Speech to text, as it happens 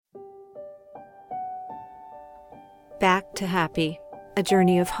Back to Happy, A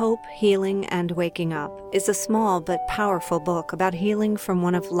Journey of Hope, Healing, and Waking Up is a small but powerful book about healing from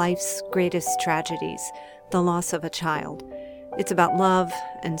one of life's greatest tragedies, the loss of a child. It's about love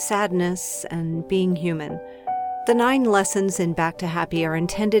and sadness and being human. The 9 lessons in Back to Happy are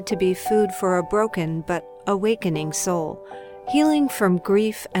intended to be food for a broken but awakening soul. Healing from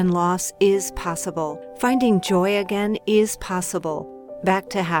grief and loss is possible. Finding joy again is possible.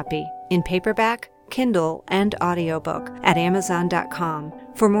 Back to Happy, in paperback, Kindle, and audiobook at Amazon.com.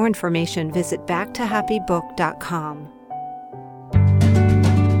 For more information, visit backtohappybook.com.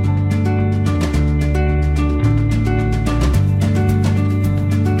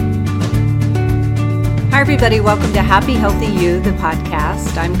 Hi, everybody. Welcome to Happy Healthy You, the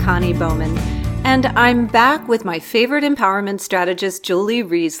podcast. I'm Connie Bowman. And I'm back with my favorite empowerment strategist, Julie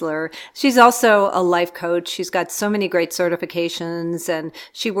Riesler. She's also a life coach. She's got so many great certifications, and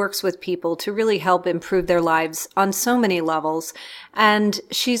she works with people to really help improve their lives on so many levels. And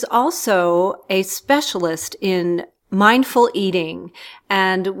she's also a specialist in mindful eating.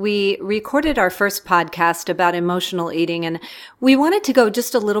 And we recorded our first podcast about emotional eating, and we wanted to go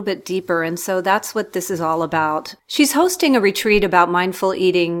just a little bit deeper. And so that's what this is all about. She's hosting a retreat about mindful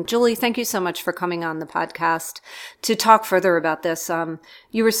eating. Julie, thank you so much for coming on the podcast to talk further about this.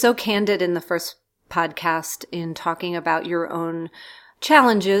 You were so candid in the first podcast in talking about your own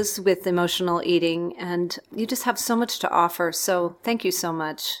challenges with emotional eating, and you just have so much to offer. So thank you so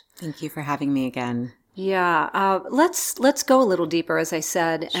much. Thank you for having me again. Yeah, let's go a little deeper, as I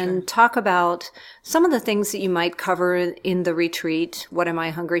said, Sure. and talk about some of the things that you might cover in the retreat. What am I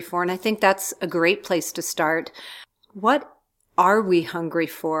hungry for? And I think that's a great place to start. What are we hungry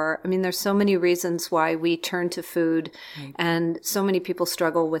for? I mean, there's so many reasons why we turn to food, right, and so many people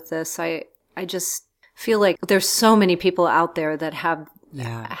struggle with this. I just feel like there's so many people out there that have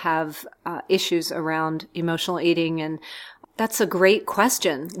issues around emotional eating, and that's a great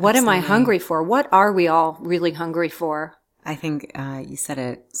question. What am I hungry for? What are we all really hungry for? I think you said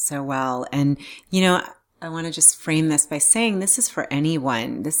it so well. And, I want to just frame this by saying this is for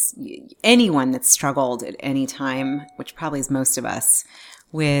anyone, anyone that's struggled at any time, which probably is most of us,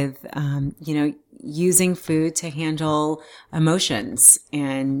 with, using food to handle emotions.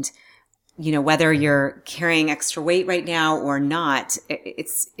 And, whether you're carrying extra weight right now or not,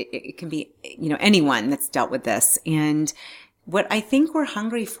 it can be, anyone that's dealt with this. And what I think we're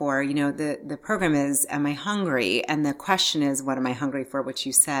hungry for, the program is, am I hungry? And the question is, what am I hungry for? Which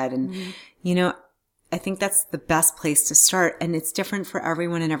you said. And, I think that's the best place to start. And it's different for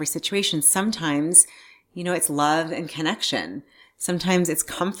everyone in every situation. Sometimes, it's love and connection. Sometimes it's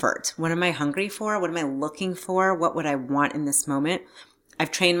comfort. What am I hungry for? What am I looking for? What would I want in this moment?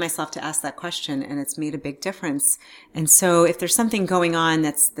 I've trained myself to ask that question, and it's made a big difference. And so if there's something going on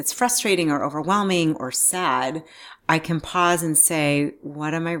that's frustrating or overwhelming or sad, I can pause and say,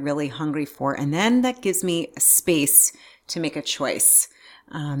 what am I really hungry for? And then that gives me a space to make a choice.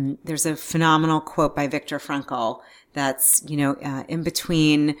 There's a phenomenal quote by Viktor Frankl that's, in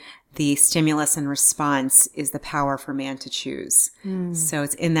between the stimulus and response is the power for man to choose. So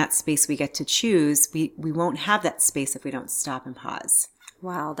it's in that space we get to choose. We won't have that space if we don't stop and pause.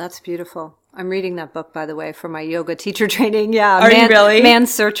 Wow, that's beautiful. I'm reading that book, by the way, for my yoga teacher training. Yeah. Are you really?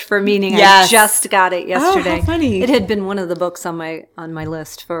 Man's Search for Meaning. Yes. I just got it yesterday. Oh, how funny. It had been one of the books on my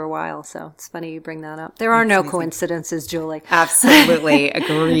list for a while, so it's funny you bring that up. There are no coincidences, Julie. Absolutely.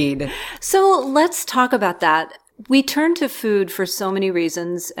 Agreed. So let's talk about that. We turn to food for so many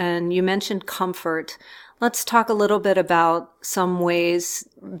reasons, and you mentioned comfort. Let's talk a little bit about some ways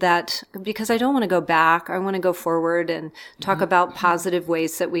that, because I don't want to go back, I want to go forward and talk about positive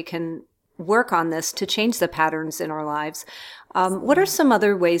ways that we can work on this to change the patterns in our lives. What are some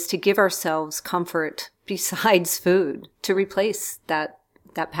other ways to give ourselves comfort besides food to replace that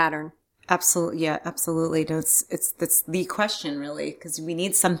pattern? Absolutely. Yeah, absolutely. That's the question really, because we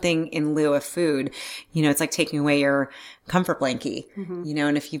need something in lieu of food. It's like taking away your comfort blankie,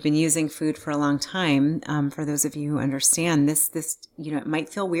 and if you've been using food for a long time, for those of you who understand this, it might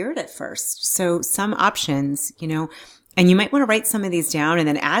feel weird at first. So some options, and you might want to write some of these down and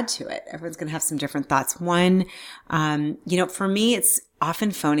then add to it. Everyone's going to have some different thoughts. One, for me, it's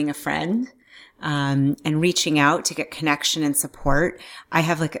often phoning a friend. And reaching out to get connection and support. I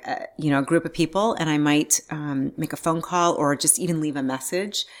have a group of people, and I might, make a phone call or just even leave a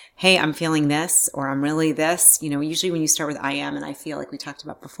message. Hey, I'm feeling this, or I'm really this. Usually when you start with I am and I feel, like we talked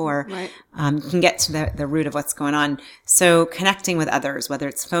about before, right, you can get to the root of what's going on. So connecting with others, whether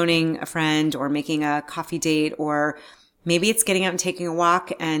it's phoning a friend or making a coffee date, or maybe it's getting out and taking a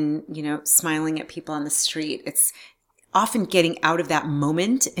walk and, smiling at people on the street. It's often getting out of that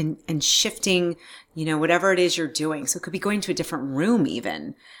moment and shifting, whatever it is you're doing. So it could be going to a different room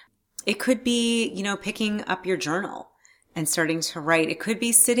even. It could be, picking up your journal and starting to write. It could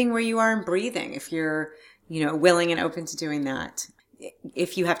be sitting where you are and breathing if you're, willing and open to doing that.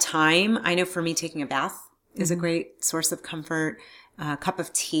 If you have time, I know for me, taking a bath is a great source of comfort. A cup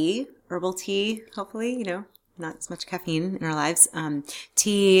of tea, herbal tea, hopefully, not as much caffeine in our lives.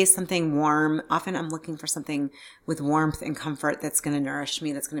 Tea, something warm. Often I'm looking for something with warmth and comfort that's going to nourish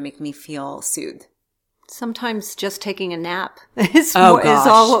me, that's going to make me feel soothed. Sometimes just taking a nap is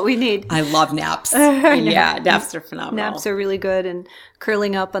all what we need. I love naps. Yeah, naps are phenomenal. Naps are really good. And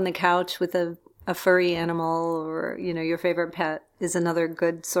curling up on the couch with a furry animal or, your favorite pet is another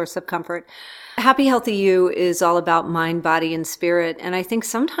good source of comfort. Happy Healthy You is all about mind, body, and spirit. And I think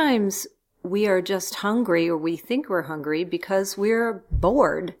sometimes we are just hungry, or we think we're hungry because we're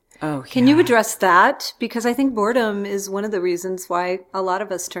bored. Oh, yeah. Can you address that? Because I think boredom is one of the reasons why a lot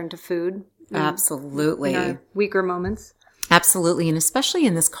of us turn to food. Absolutely. In our weaker moments. Absolutely. And especially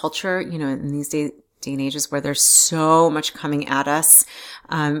in this culture, in these day and ages where there's so much coming at us,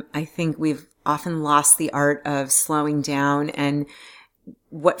 I think we've often lost the art of slowing down, and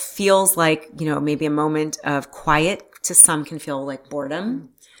what feels like, maybe a moment of quiet to some can feel like boredom.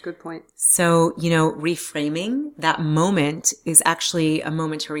 Good point. So, reframing that moment is actually a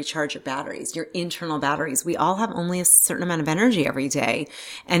moment to recharge your batteries, your internal batteries. We all have only a certain amount of energy every day.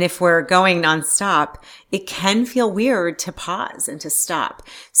 And if we're going nonstop, it can feel weird to pause and to stop.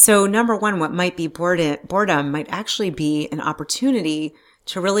 So number one, what might be boredom might actually be an opportunity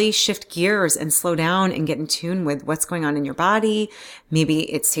to really shift gears and slow down and get in tune with what's going on in your body. Maybe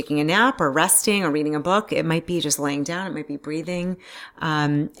it's taking a nap or resting or reading a book. It might be just laying down. It might be breathing.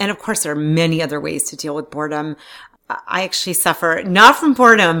 And of course, there are many other ways to deal with boredom. I actually suffer not from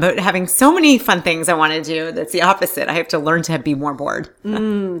boredom, but having so many fun things I want to do. That's the opposite. I have to learn to be more bored.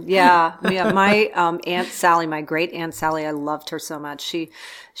 Yeah. My Aunt Sally, my great Aunt Sally, I loved her so much.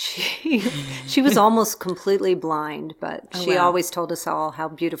 She was almost completely blind, but she always told us all how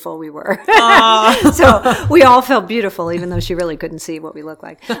beautiful we were. So we all felt beautiful, even though she really couldn't see what we looked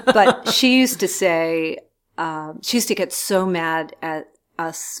like. But she used to say, she used to get so mad at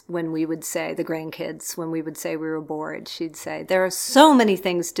us when we would say, the grandkids, when we would say we were bored. She'd say, there are so many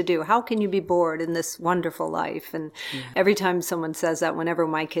things to do. How can you be bored in this wonderful life? And every time someone says that, whenever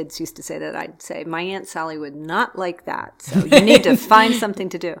my kids used to say that, I'd say, my Aunt Sally would not like that. So you need to find something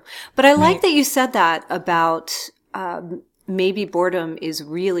to do. But I like that you said that about maybe boredom is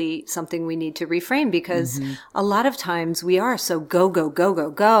really something we need to reframe, because a lot of times we are so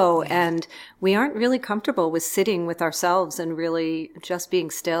go, and we aren't really comfortable with sitting with ourselves and really just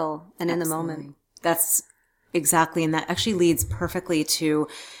being still and in the moment. That's exactly. And that actually leads perfectly to,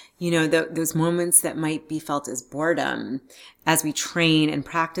 those moments that might be felt as boredom as we train and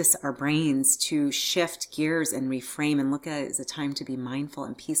practice our brains to shift gears and reframe and look at it as a time to be mindful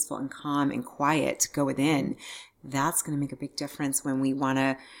and peaceful and calm and quiet, to go within. That's going to make a big difference when we want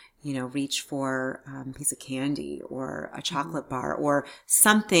to, reach for a piece of candy or a chocolate bar or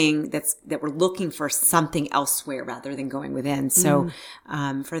something that we're looking for something elsewhere rather than going within. So,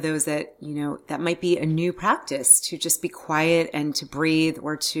 for those that, that might be a new practice to just be quiet and to breathe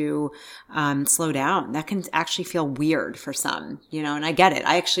or to, slow down. That can actually feel weird for some, and I get it.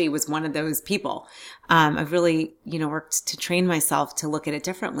 I actually was one of those people. I've really, worked to train myself to look at it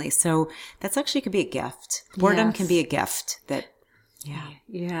differently. So that's actually could be a gift. Boredom can be a gift that,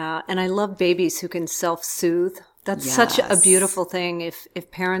 Yeah. And I love babies who can self-soothe. That's such a beautiful thing.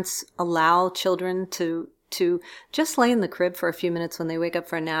 If parents allow children to just lay in the crib for a few minutes when they wake up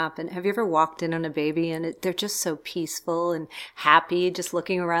for a nap. And have you ever walked in on a baby and they're just so peaceful and happy, just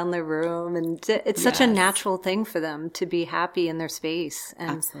looking around their room. And it's such a natural thing for them to be happy in their space.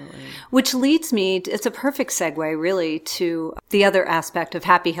 And absolutely. Which leads me, it's a perfect segue really to the other aspect of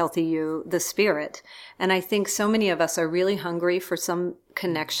Happy Healthy You, the spirit. And I think so many of us are really hungry for some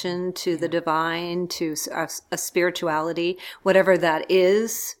connection to the divine, to a spirituality, whatever that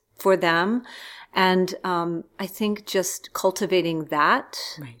is for them. And I think just cultivating that.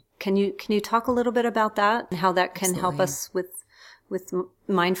 Right. Can you talk a little bit about that and how that can help us with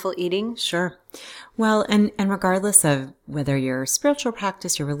mindful eating? Sure. Well, and regardless of whether your spiritual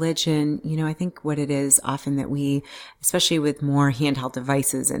practice, your religion, I think what it is often that we, especially with more handheld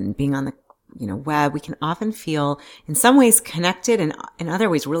devices and being on the web, we can often feel in some ways connected and in other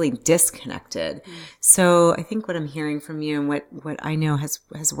ways really disconnected. So I think what I'm hearing from you and what I know has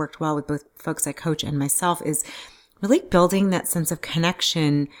worked well with both folks I coach and myself is really building that sense of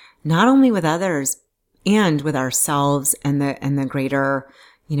connection, not only with others and with ourselves and the greater,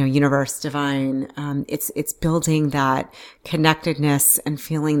 universe, divine. It's building that connectedness and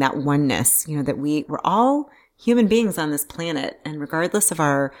feeling that oneness, that we're all human beings on this planet. And regardless of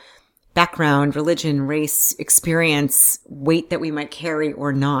our background, religion, race, experience, weight that we might carry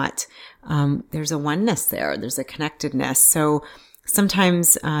or not, there's a oneness there. There's a connectedness. So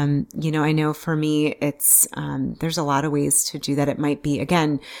sometimes, I know for me, it's, there's a lot of ways to do that. It might be,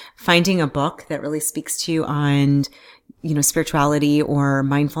 again, finding a book that really speaks to you on, spirituality or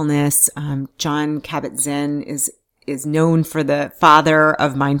mindfulness. Jon Kabat-Zinn is known for the father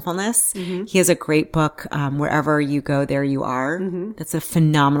of mindfulness. Mm-hmm. He has a great book, Wherever You Go, There You Are. Mm-hmm. That's a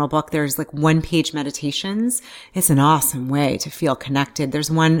phenomenal book. There's like 1-page meditations. It's an awesome way to feel connected. There's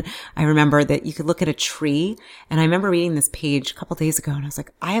one I remember that you could look at a tree, and I remember reading this page a couple days ago, and I was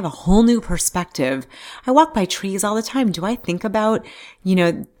like, I have a whole new perspective. I walk by trees all the time. Do I think about,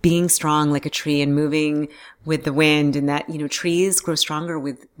 being strong like a tree and moving with the wind, and that, trees grow stronger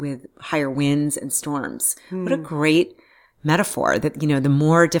with higher winds and storms. What a great metaphor that, the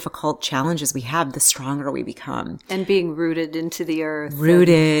more difficult challenges we have, the stronger we become. And being rooted into the earth.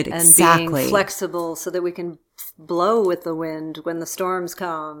 Exactly. And being flexible so that we can blow with the wind when the storms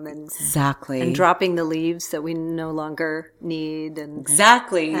come. Exactly. And dropping the leaves that we no longer need.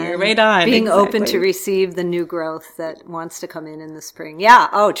 Exactly. You're right on. Being open to receive the new growth that wants to come in the spring. Yeah.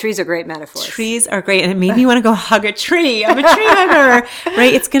 Oh, trees are great metaphors. Trees are great. And it made me want to go hug a tree. I'm a tree hugger.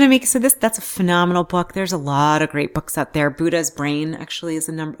 Right? It's going to make, that's a phenomenal book. There's a lot of great books out there. Buddha's Brain actually is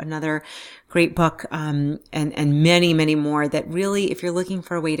another great book, and many, many more that really, if you're looking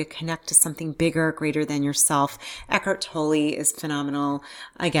for a way to connect to something bigger, greater than yourself, Eckhart Tolle is phenomenal.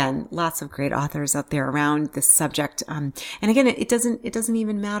 Again, lots of great authors out there around this subject. And again, it doesn't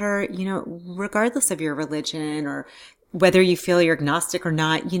even matter, regardless of your religion or whether you feel you're agnostic or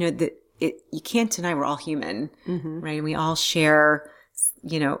not, you can't deny we're all human, mm-hmm. right? And we all share,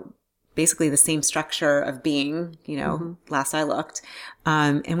 basically the same structure of being, mm-hmm. last I looked.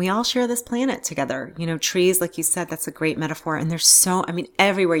 And we all share this planet together. Trees, like you said, that's a great metaphor. And there's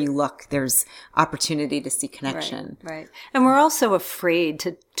everywhere you look, there's opportunity to see connection. Right. And we're also afraid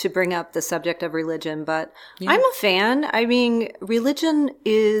to bring up the subject of religion, but yeah. I'm a fan. I mean, religion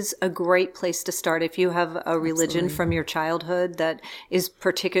is a great place to start if you have a religion Absolutely. From your childhood that is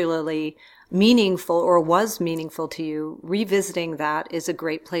particularly meaningful or was meaningful to you. Revisiting that is a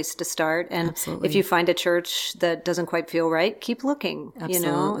great place to start. And Absolutely. If you find a church that doesn't quite feel right, keep looking,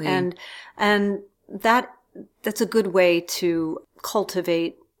 Absolutely. and that's a good way to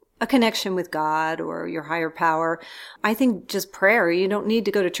cultivate a connection with God or your higher power. I think just prayer. You don't need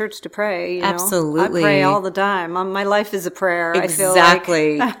to go to church to pray. Absolutely. I pray all the time. My life is a prayer.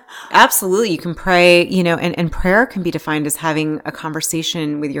 Exactly. I feel like. Absolutely. You can pray, and prayer can be defined as having a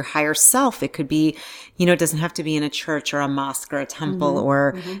conversation with your higher self. It could be, it doesn't have to be in a church or a mosque or a temple, mm-hmm.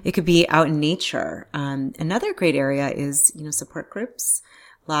 or mm-hmm. it could be out in nature. Another great area is, support groups.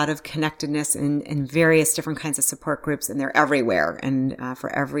 A lot of connectedness in various different kinds of support groups, and they're everywhere and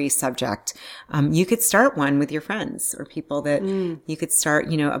for every subject. You could start one with your friends or people that you could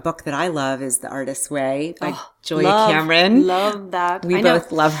start, a book that I love is The Artist's Way by Julia Cameron. Love that. We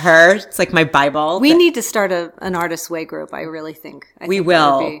both love her. It's like my Bible. We need to start an Artist's Way group, I really think. We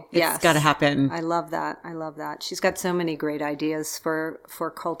will. It's got to happen. I love that. She's got so many great ideas for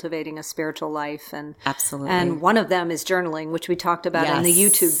cultivating a spiritual life. Absolutely. And one of them is journaling, which we talked about in the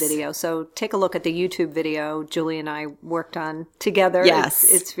YouTube video. So take a look at the YouTube video Julie and I worked on together. Yes.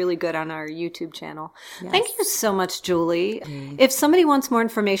 It's really good on our YouTube channel. Yes. Thank you so much, Julie. If somebody wants more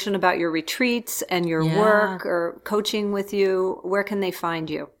information about your retreats and your work or coaching with you, where can they find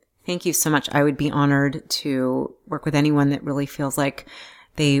you? Thank you so much. I would be honored to work with anyone that really feels like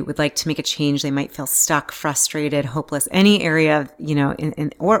they would like to make a change. They might feel stuck, frustrated, hopeless, any area,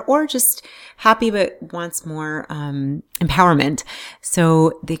 or just happy but wants more empowerment.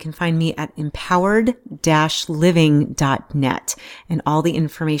 So they can find me at empowered-living.net, and all the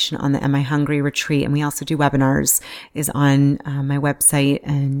information on the Am I Hungry retreat, and we also do webinars, is on my website.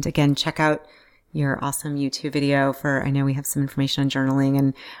 And again, check out your awesome YouTube video I know we have some information on journaling.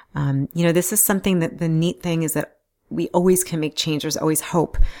 And, this is something that the neat thing is that we always can make change. There's always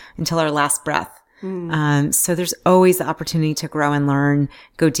hope until our last breath. So there's always the opportunity to grow and learn,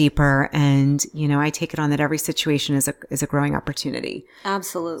 go deeper. And, I take it on that every situation is a growing opportunity.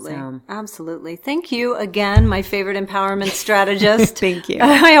 Absolutely. Absolutely. Thank you again, my favorite empowerment strategist. Thank you.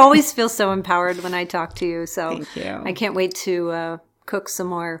 I always feel so empowered when I talk to you. So thank you. I can't wait to cook some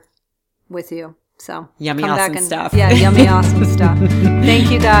more with you. So yummy, awesome stuff. Yeah, yummy, awesome stuff.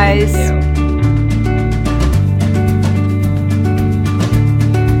 Thank you guys.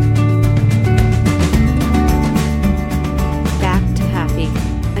 Thank you.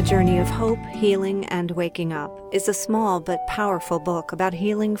 Healing and Waking Up is a small but powerful book about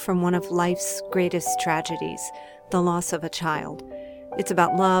healing from one of life's greatest tragedies, the loss of a child. It's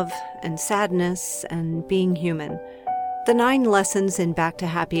about love and sadness and being human. The 9 lessons in Back to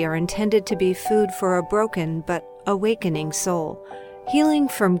Happy are intended to be food for a broken but awakening soul. Healing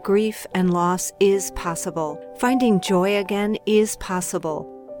from grief and loss is possible. Finding joy again is possible.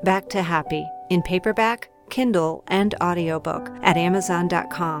 Back to Happy, in paperback, Kindle, and audiobook at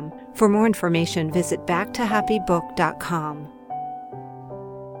Amazon.com. For more information, visit backtohappybook.com.